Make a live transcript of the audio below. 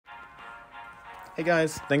Hey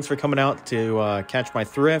guys, thanks for coming out to catch my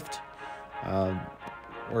thrift.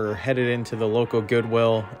 We're headed into the local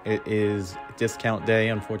Goodwill. It is discount day.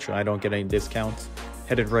 Unfortunately, I don't get any discounts.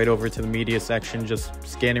 Headed right over to the media section, just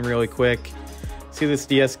scanning really quick. See this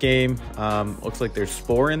DS game, looks like there's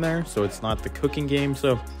Spore in there, so it's not the cooking game.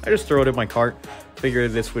 So I just throw it in my cart.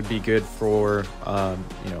 Figured this would be good for,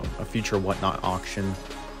 a future Whatnot auction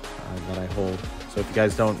that I hold. So if you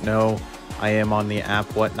guys don't know, I am on the app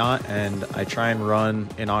Whatnot, and I try and run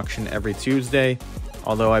an auction every Tuesday.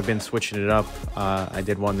 Although I've been switching it up, I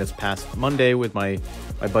did one this past Monday with my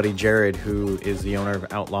buddy Jared, who is the owner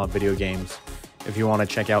of Outlaw Video Games. If you want to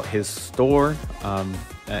check out his store,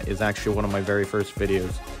 that is actually one of my very first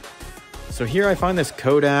videos. So here I find this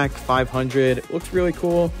Kodak 500. It looks really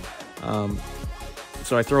cool.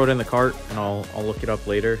 So I throw it in the cart, and I'll look it up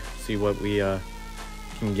later, see what we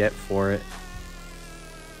can get for it.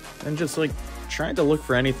 And just like trying to look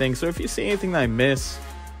for anything. So if you see anything that I miss,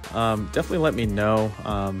 definitely let me know.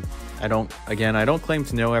 I don't claim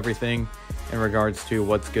to know everything in regards to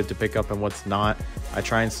what's good to pick up and what's not. I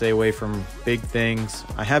try and stay away from big things.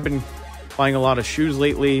 I have been buying a lot of shoes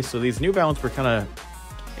lately, so these New Balance were kind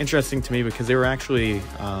of interesting to me because they were actually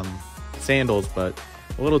sandals, but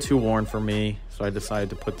a little too worn for me, so I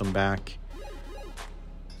decided to put them back.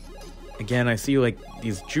 Again, I see like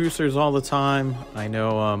these juicers all the time. I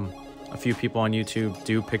know a few people on YouTube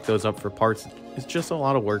do pick those up for parts. It's just a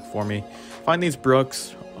lot of work for me. Find these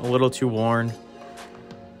Brooks, a little too worn.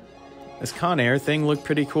 This Conair thing looked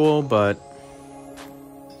pretty cool, but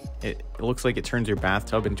it looks like it turns your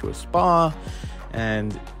bathtub into a spa,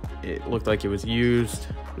 and it looked like it was used.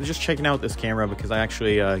 I was just checking out this camera because I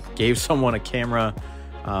actually gave someone a camera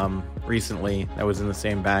recently that was in the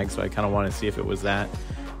same bag, so I kind of wanted to see if it was that.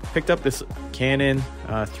 Picked up this Canon,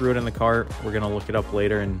 threw it in the cart. We're gonna look it up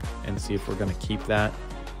later and see if we're gonna keep that.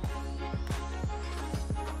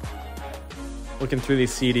 Looking through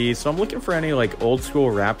these CDs, so I'm looking for any like old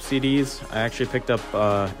school rap CDs. I actually picked up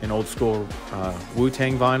an old school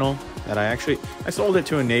Wu-Tang vinyl that I sold it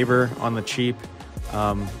to a neighbor on the cheap,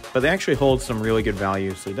 but they actually hold some really good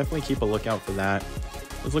value, so definitely keep a lookout for that.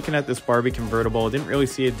 I was looking at this Barbie convertible. Didn't really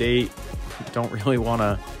see a date. Don't really want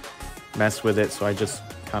to mess with it, so I just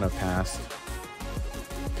kind of passed.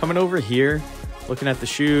 Coming over here, looking at the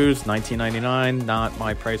shoes, $19.99, not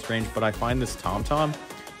my price range, but I find this TomTom.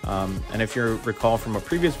 And if you recall from a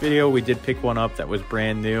previous video, we did pick one up that was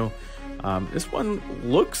brand new. This one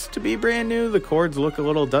looks to be brand new. The cords look a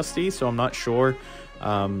little dusty, so I'm not sure.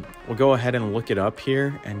 We'll go ahead and look it up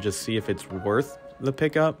here and just see if it's worth the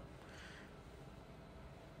pickup.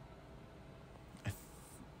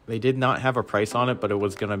 They did not have a price on it, but it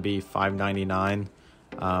was going to be $5.99.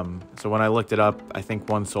 So when I looked it up, I think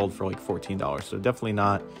one sold for like $14. So definitely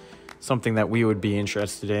not something that we would be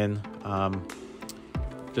interested in.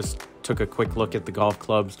 Just took a quick look at the golf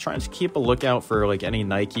clubs, trying to keep a lookout for like any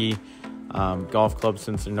Nike golf clubs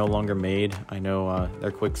since they're no longer made. I know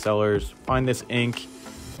they're quick sellers. Find this ink.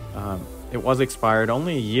 It was expired,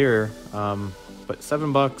 only a year, but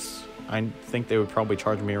 $7. I think they would probably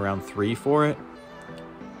charge me around $3 for it.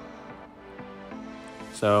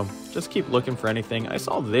 So just keep looking for anything. I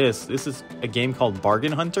saw this. This is a game called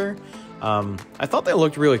Bargain Hunter. I thought they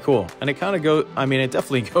looked really cool, and it kind of it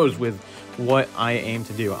definitely goes with what I aim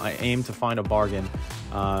to do. I aim to find a bargain.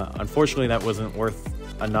 Unfortunately, that wasn't worth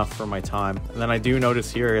enough for my time. And then I do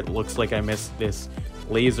notice here, it looks like I missed this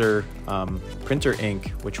laser printer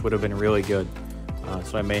ink, which would have been really good.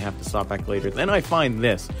 So I may have to stop back later. Then I find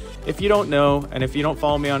this. If you don't know, and if you don't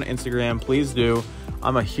follow me on Instagram, please do.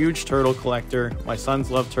 I'm a huge turtle collector. My sons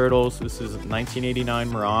love turtles. This is 1989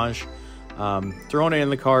 Mirage. Throwing it in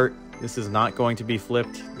the cart. This is not going to be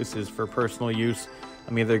flipped. This is for personal use.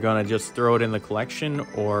 I'm either going to just throw it in the collection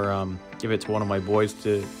or give it to one of my boys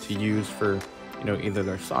to use for, either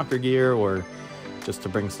their soccer gear or just to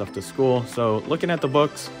bring stuff to school. So looking at the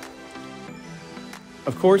books,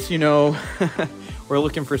 of course, we're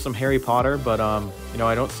looking for some Harry Potter, but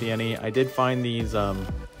I don't see any. I did find these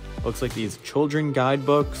looks like these children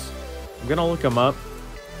guidebooks. I'm gonna look them up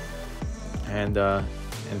and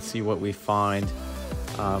see what we find.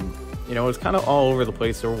 It was kind of all over the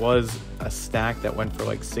place. There was a stack that went for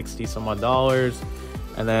like 60 some odd dollars,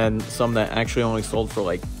 and then some that actually only sold for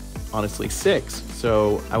like honestly $6.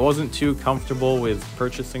 So I wasn't too comfortable with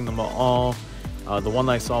purchasing them all. The one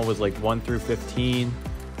I saw was like 1 through 15.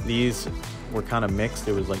 These were kind of mixed.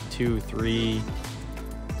 It was like 2, 3,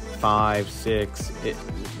 5, 6.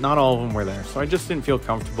 Not all of them were there, so I just didn't feel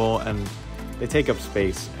comfortable, and they take up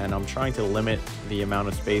space, and I'm trying to limit the amount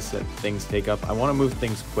of space that things take up. I want to move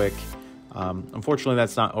things quick. Unfortunately,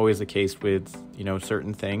 that's not always the case with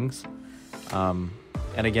certain things.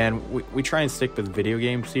 And again, we try and stick with video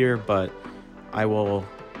games here, but I will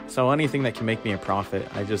sell anything that can make me a profit.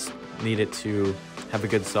 I just need it to have a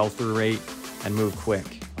good sell-through rate and move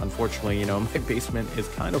quick. Unfortunately, you know, my basement is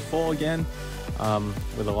kind of full again,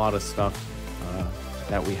 with a lot of stuff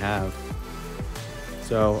that we have.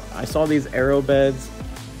 So I saw these arrow beds.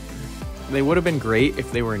 They would have been great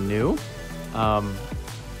if they were new,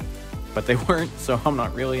 but they weren't, so I'm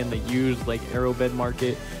not really in the used like arrow bed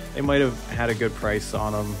market. They might have had a good price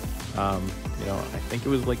on them. You know, I think it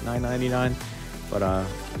was like $9.99, but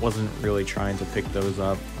wasn't really trying to pick those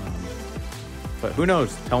up. But who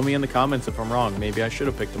knows? Tell me in the comments if I'm wrong. Maybe I should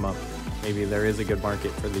have picked them up. Maybe there is a good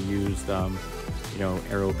market for the used, you know,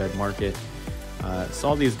 arrow bed market.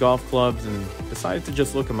 Saw these golf clubs and decided to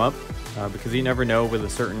just look them up because you never know with a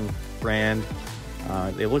certain brand.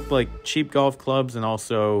 They looked like cheap golf clubs, and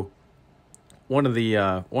also one of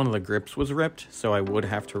the grips was ripped, so I would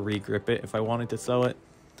have to re-grip it if I wanted to sell it.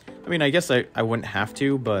 I mean, I guess I wouldn't have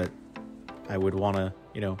to, but I would want to,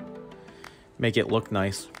 you know, make it look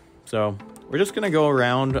nice. So we're just gonna go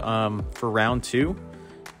around for round 2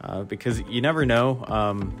 because you never know.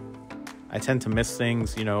 I tend to miss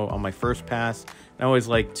things, you know, on my first pass. I always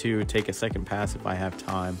like to take a second pass if I have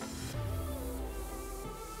time.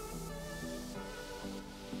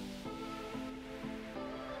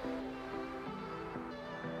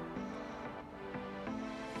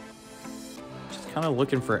 Just kind of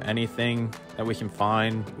looking for anything that we can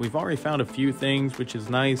find. We've already found a few things, which is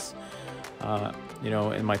nice. You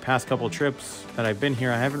know, in my past couple trips that I've been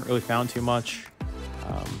here, I haven't really found too much.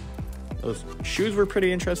 Those shoes were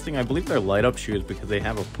pretty interesting. I believe they're light up shoes because they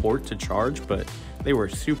have a port to charge, but they were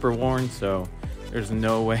super worn, so there's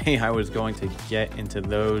no way I was going to get into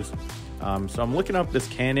those. So I'm looking up this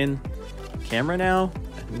Canon camera now.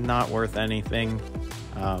 Not worth anything.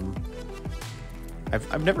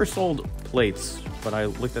 I've never sold plates, but I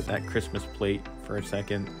looked at that Christmas plate for a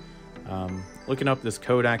second. Looking up this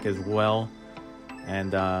Kodak as well,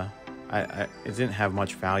 and it didn't have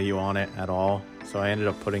much value on it at all, so I ended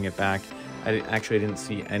up putting it back. I actually didn't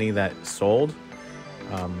see any that sold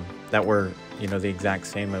that were, you know, the exact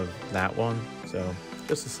same of that one, so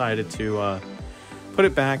just decided to put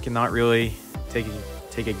it back and not really take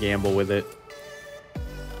a gamble with it.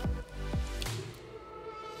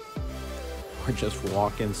 We're just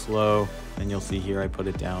walking slow, and you'll see here I put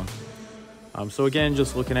it down. So again,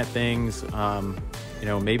 just looking at things. You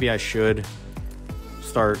know, maybe I should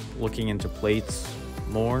start looking into plates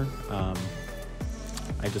more.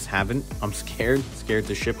 I just haven't. I'm scared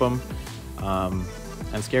to ship them.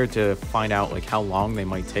 I'm scared to find out like how long they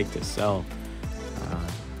might take to sell.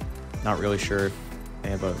 Not really sure if they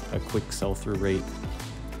have a quick sell-through rate.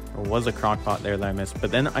 There was a crock pot there that I missed,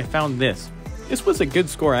 but then I found this. This was a good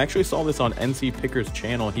score. I actually saw this on NC Picker's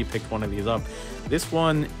channel. He picked one of these up. This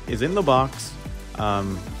one is in the box.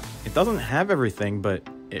 It doesn't have everything, but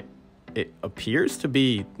it appears to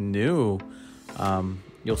be new.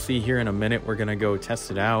 You'll see here in a minute. We're gonna go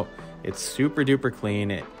test it out. It's super duper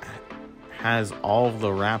clean. It has all of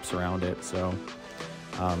the wraps around it, so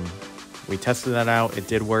we tested that out. It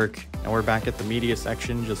did work, and we're back at the media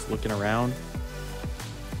section just looking around.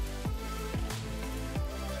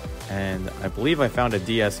 And I believe I found a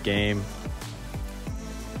DS game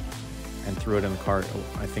and threw it in the cart.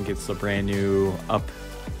 I think it's a brand new Up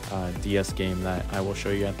DS game that I will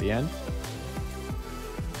show you at the end.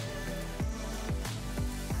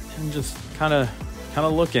 And just kind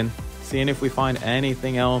of looking, seeing if we find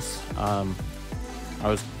anything else. I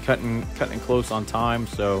was cutting close on time,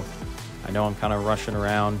 so I know I'm kind of rushing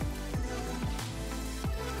around,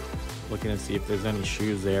 looking to see if there's any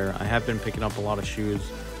shoes there. I have been picking up a lot of shoes.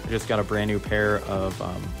 I just got a brand new pair of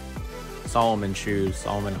Salomon shoes,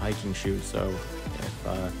 Salomon hiking shoes. So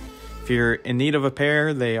if you're in need of a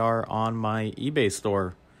pair, they are on my eBay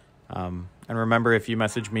store. And remember, if you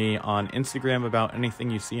message me on Instagram about anything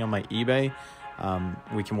you see on my eBay,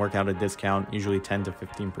 we can work out a discount, usually 10 to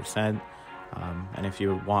 15%. And if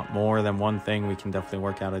you want more than one thing, we can definitely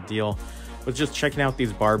work out a deal. But just checking out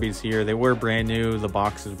these Barbies here. They were brand new. The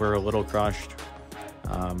boxes were a little crushed.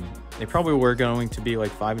 They probably were going to be like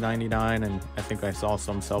 $5.99, and I think I saw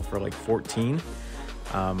some sell for like $14.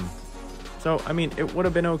 So I mean, it would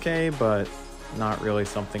have been okay, but not really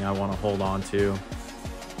something I want to hold on to.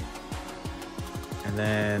 And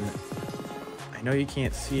then I know you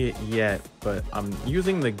can't see it yet, but I'm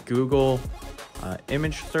using the Google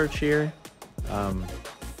image search here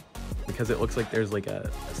because it looks like there's like a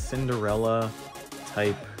Cinderella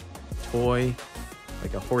type toy,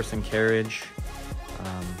 like a horse and carriage,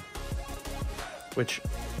 which,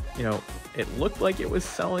 you know, it looked like it was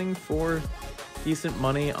selling for decent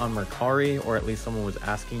money on Mercari, or at least someone was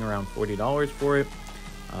asking around $40 for it.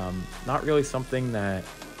 Not really something that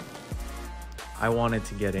I wanted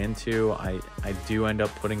to get into. I do end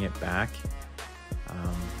up putting it back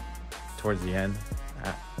towards the end,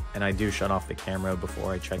 and I do shut off the camera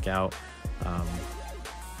before I check out,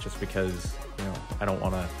 just because, you know, I don't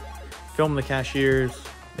want to film the cashiers.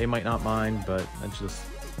 They might not mind, but that's just,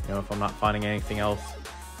 you know, if I'm not finding anything else,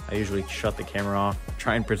 I usually shut the camera off,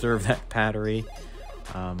 try and preserve that battery.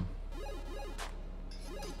 So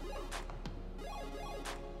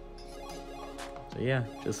yeah,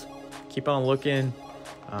 just keep on looking.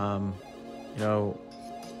 You know,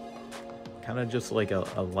 kind of just like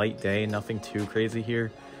a light day, nothing too crazy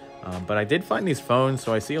here. But I did find these phones,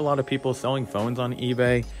 so I see a lot of people selling phones on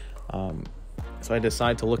eBay. So I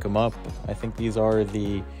decided to look them up. I think these are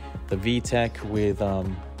the VTech with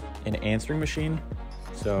an answering machine.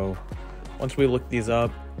 So once we look these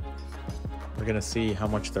up, we're gonna see how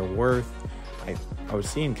much they're worth. I was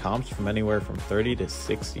seeing comps from anywhere from 30 to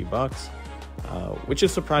 60 bucks, which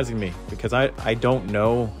is surprising me because I don't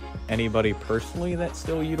know anybody personally that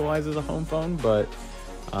still utilizes a home phone, but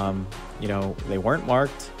you know, they weren't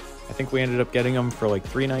marked. I think we ended up getting them for like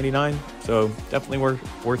 $3.99, so definitely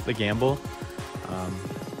worth the gamble.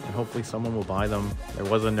 And hopefully someone will buy them. There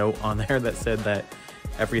was a note on there that said that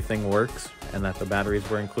everything works and that the batteries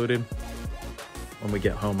were included. When we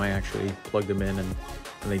get home, I actually plugged them in, and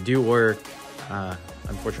they do work.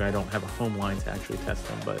 Unfortunately, I don't have a home line to actually test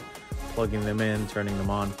them, but plugging them in, turning them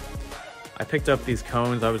on. I picked up these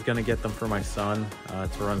cones. I was going to get them for my son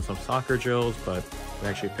to run some soccer drills, but we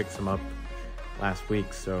actually picked some up last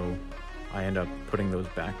week, so I end up putting those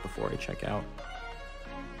back before I check out.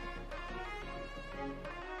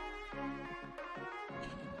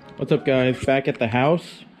 What's up, guys? Back at the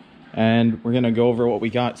house, and we're gonna go over what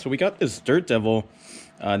we got. So we got this Dirt Devil,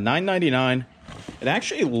 $9.99. It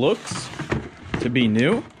actually looks to be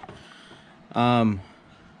new. There's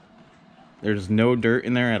no dirt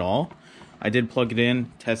in there at all. I did plug it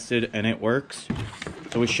in, tested, and it works.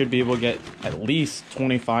 So we should be able to get at least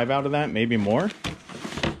 25 out of that, maybe more.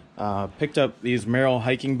 Picked up these Merrell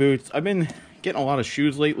hiking boots. I've been getting a lot of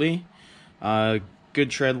shoes lately.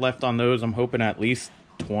 Good tread left on those. I'm hoping at least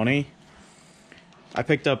 20. I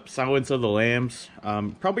picked up Silence of the Lambs.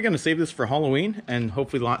 Probably going to save this for Halloween and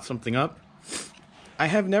hopefully lot something up. I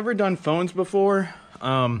have never done phones before.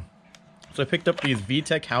 So I picked up these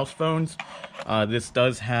VTech house phones. This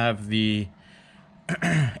does have the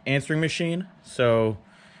answering machine. So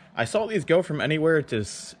I saw these go from anywhere to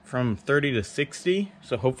from 30 to 60.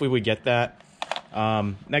 So hopefully we get that.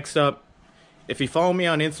 Next up, if you follow me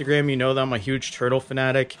on Instagram, you know that I'm a huge turtle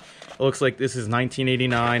fanatic. It looks like this is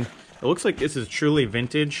 1989. It looks like this is truly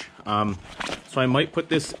vintage. So I might put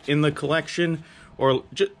this in the collection, or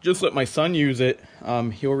just let my son use it.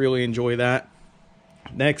 He'll really enjoy that.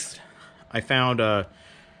 Next, I found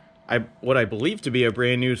what I believe to be a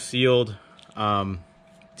brand new sealed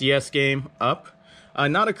DS game up.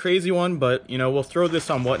 Not a crazy one, but you know, we'll throw this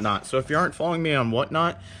on Whatnot. So if you aren't following me on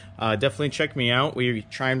Whatnot, definitely check me out. We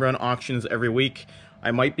try and run auctions every week.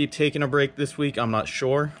 I might be taking a break this week, I'm not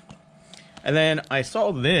sure. And then I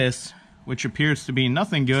saw this, which appears to be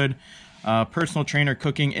nothing good. Personal trainer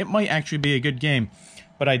cooking. It might actually be a good game,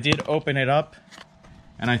 but I did open it up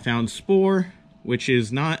and I found Spore, which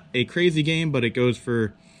is not a crazy game, but it goes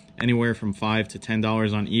for anywhere from $5 to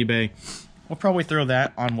 $10 on eBay. We'll probably throw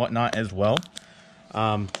that on Whatnot as well.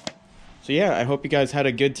 So yeah, I hope you guys had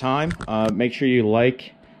a good time. Make sure you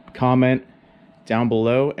like, comment down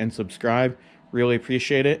below, and subscribe. Really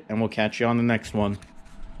appreciate it, and we'll catch you on the next one.